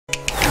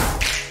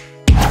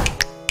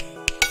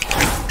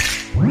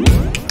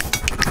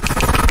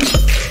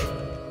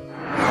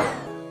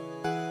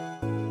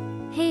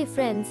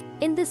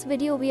In this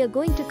video we are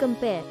going to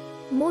compare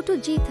Moto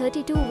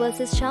G32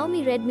 versus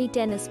Xiaomi Redmi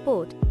 10A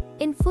Sport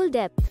in full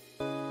depth.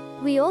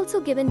 We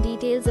also given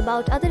details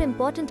about other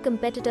important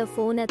competitor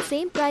phone at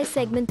same price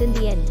segment in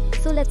the end.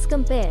 So let's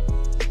compare.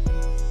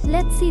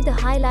 Let's see the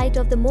highlight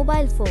of the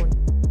mobile phone.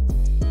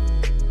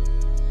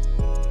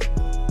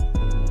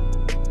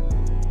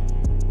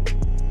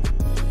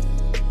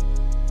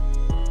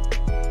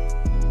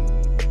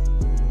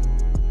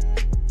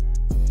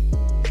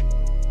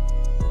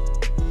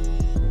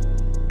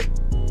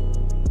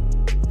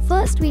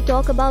 First we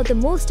talk about the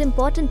most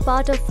important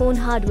part of phone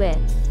hardware.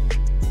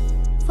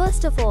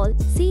 First of all,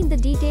 see in the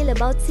detail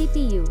about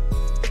CPU.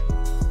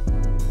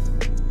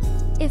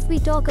 If we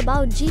talk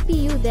about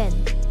GPU then,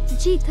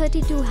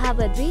 G32 have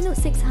Adreno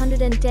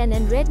 610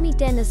 and Redmi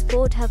 10A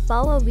Sport have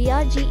Power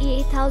VRGE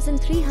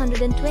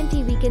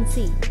 8320 we can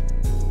see.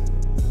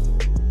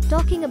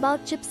 Talking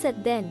about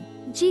chipset then,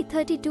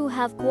 G32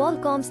 have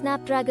Qualcomm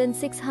Snapdragon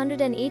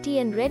 680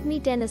 and Redmi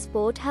 10A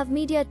Sport have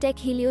MediaTek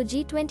Helio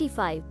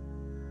G25.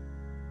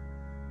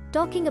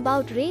 Talking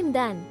about RAM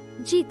then,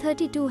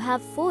 G32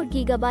 have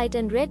 4GB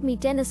and Redmi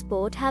 10A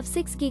Sport have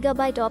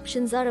 6GB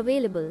options are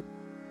available.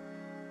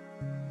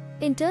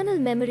 Internal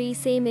memory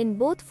same in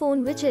both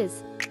phone which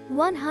is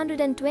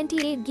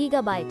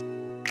 128GB.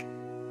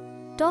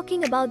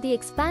 Talking about the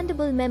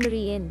expandable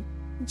memory in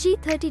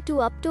G32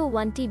 up to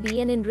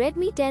 1TB and in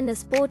Redmi 10A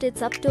Sport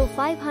it's up to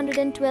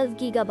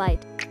 512GB.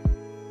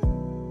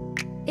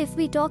 If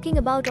we talking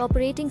about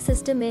operating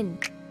system in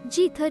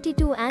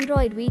G32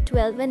 Android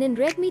V12 and in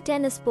Redmi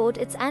 10A Sport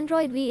it's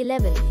Android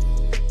V11.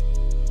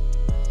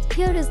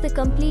 Here is the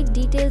complete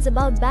details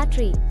about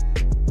battery.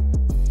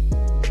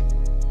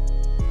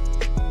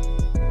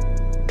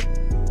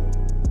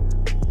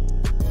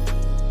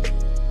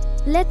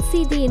 Let's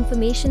see the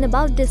information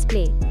about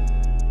display.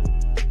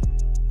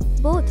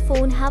 Both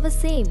phone have a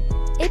same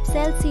IPS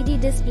LCD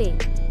display.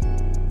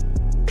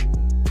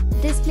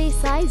 Display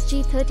size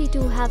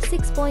G32 have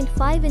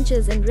 6.5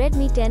 inches and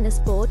Redmi 10A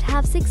Sport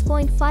have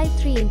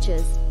 6.53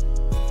 inches.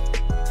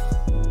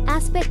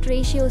 Aspect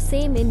ratio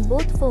same in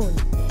both phone,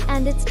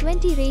 and it's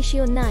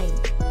 20:9.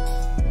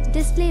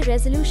 Display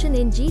resolution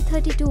in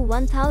G32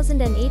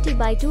 1080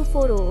 by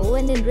 2400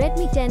 and in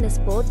Redmi 10A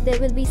Sport there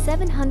will be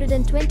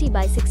 720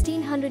 by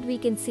 1600 we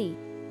can see.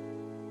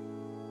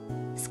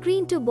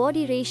 Screen to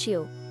body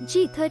ratio,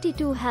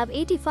 G32 have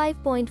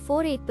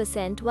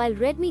 85.48% while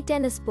Redmi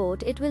 10A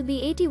Sport it will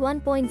be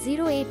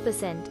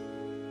 81.08%.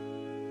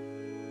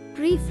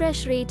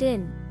 Refresh rate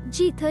in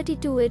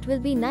G32 it will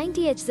be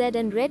 90Hz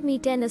and Redmi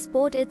 10A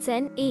Sport it's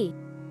NA.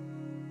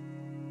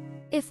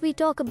 If we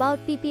talk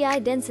about PPI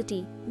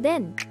density,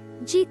 then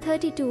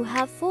G32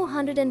 have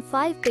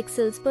 405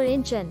 pixels per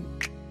inch and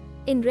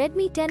in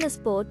Redmi 10A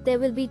Sport there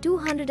will be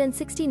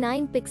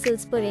 269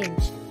 pixels per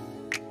inch.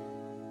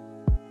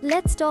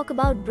 Let's talk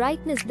about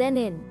brightness then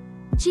in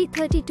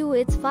G32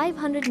 it's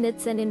 500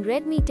 nits and in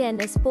Redmi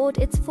 10A Sport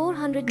it's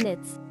 400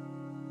 nits.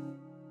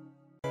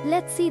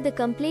 Let's see the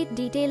complete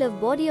detail of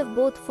body of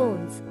both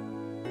phones.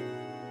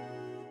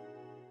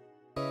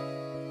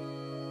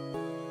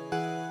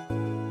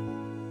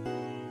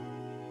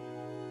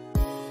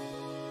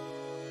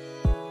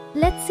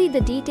 Let's see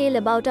the detail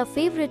about our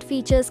favorite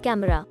features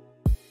camera.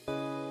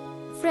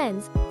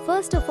 Friends,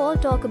 first of all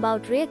talk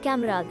about rear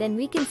camera then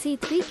we can see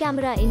 3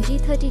 camera in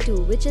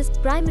G32 which is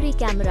primary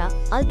camera,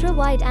 ultra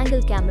wide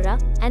angle camera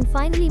and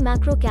finally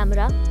macro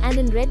camera, and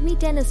in Redmi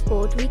 10A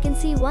Sport we can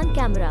see 1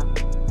 camera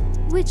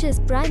which is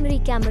primary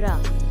camera.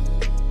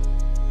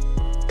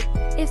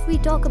 If we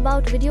talk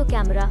about video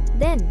camera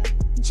then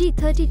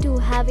G32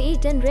 have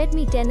 8 and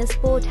Redmi 10A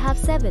Sport have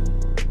 7.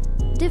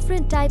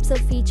 Different types of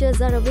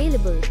features are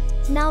available.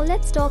 Now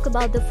let's talk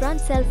about the front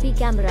selfie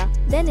camera.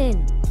 Then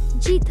in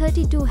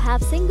G32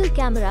 have single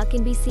camera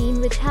can be seen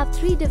which have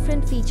 3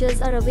 different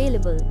features are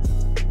available.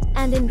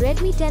 And in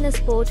Redmi 10A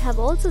Sport have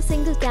also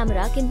single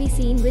camera can be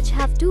seen which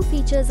have 2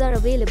 features are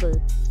available.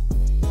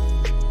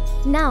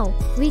 Now,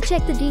 we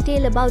check the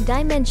detail about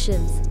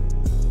dimensions.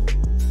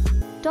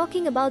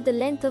 Talking about the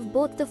length of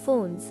both the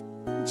phones.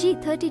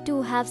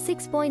 G32 have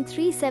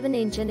 6.37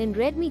 inch and in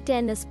Redmi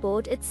 10A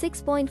Sport it's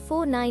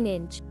 6.49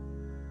 inch.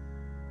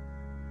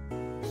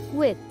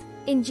 Width.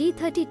 In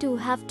G32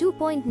 have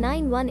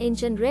 2.91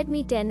 inch and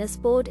Redmi 10A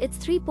Sport it's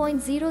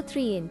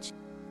 3.03 inch.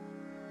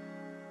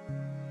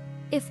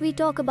 If we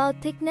talk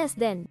about thickness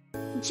then,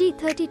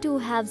 G32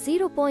 have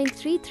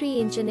 0.33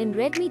 inch and in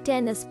Redmi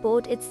 10A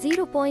Sport it's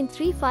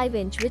 0.35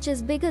 inch which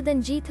is bigger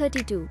than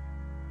G32.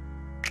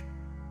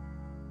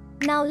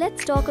 Now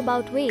let's talk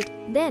about weight,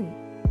 then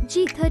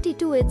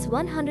G32 it's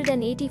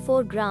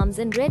 184 grams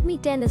and Redmi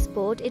 10A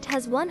Sport it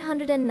has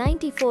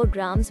 194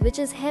 grams which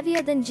is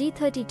heavier than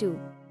G32.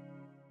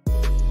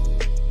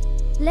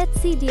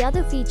 Let's see the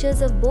other features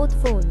of both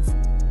phones.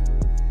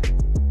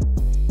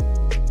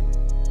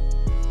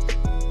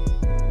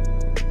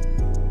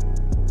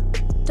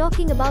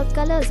 Talking about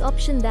colors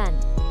option then,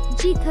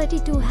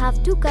 G32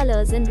 have 2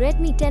 colors and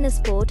Redmi 10A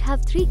Sport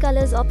have 3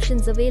 colors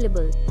options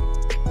available.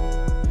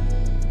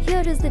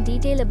 Here is the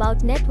detail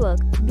about network,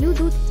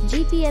 Bluetooth,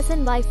 GPS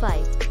and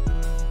Wi-Fi.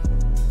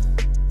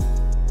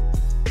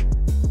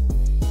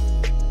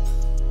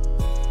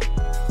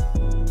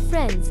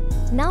 Friends,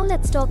 now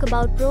let's talk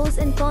about pros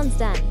and cons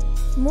then.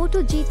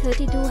 Moto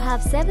G32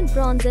 have 7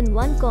 pros and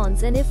 1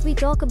 cons, and if we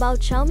talk about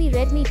Xiaomi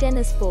Redmi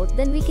 10A Sport,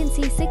 then we can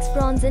see 6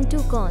 pros and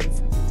 2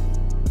 cons.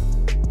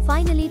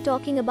 Finally,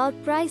 talking about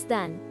price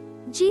then.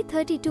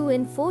 G32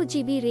 in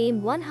 4GB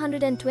RAM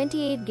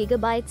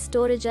 128GB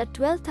storage at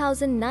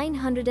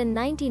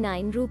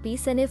 12,999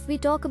 rupees, and if we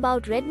talk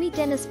about Redmi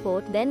 10A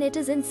Sport, then it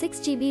is in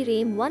 6GB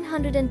RAM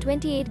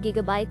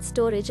 128GB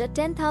storage at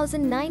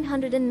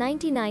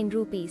 10,999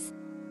 rupees.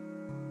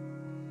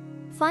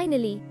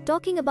 Finally,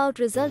 talking about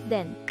result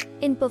then.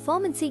 In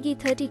performance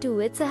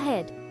G32 it's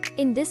ahead.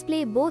 In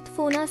display both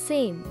phone are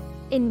same.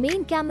 In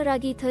main camera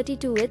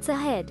G32 it's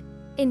ahead.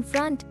 In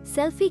front,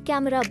 selfie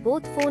camera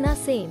both phone are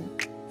same.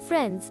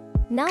 Friends,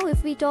 now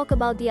if we talk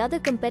about the other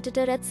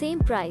competitor at same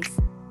price.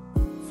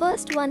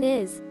 First one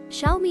is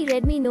Xiaomi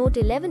Redmi Note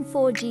 11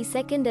 4G,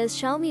 second is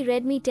Xiaomi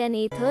Redmi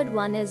 10A, third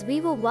one is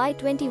Vivo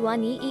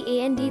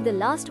Y21e and the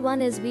last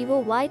one is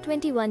Vivo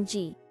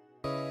Y21G.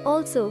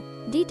 Also,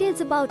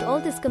 details about all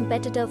this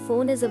competitor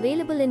phone is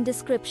available in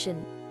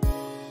description.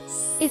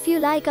 If you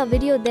like our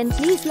video, then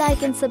please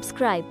like and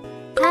subscribe.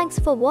 Thanks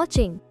for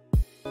watching.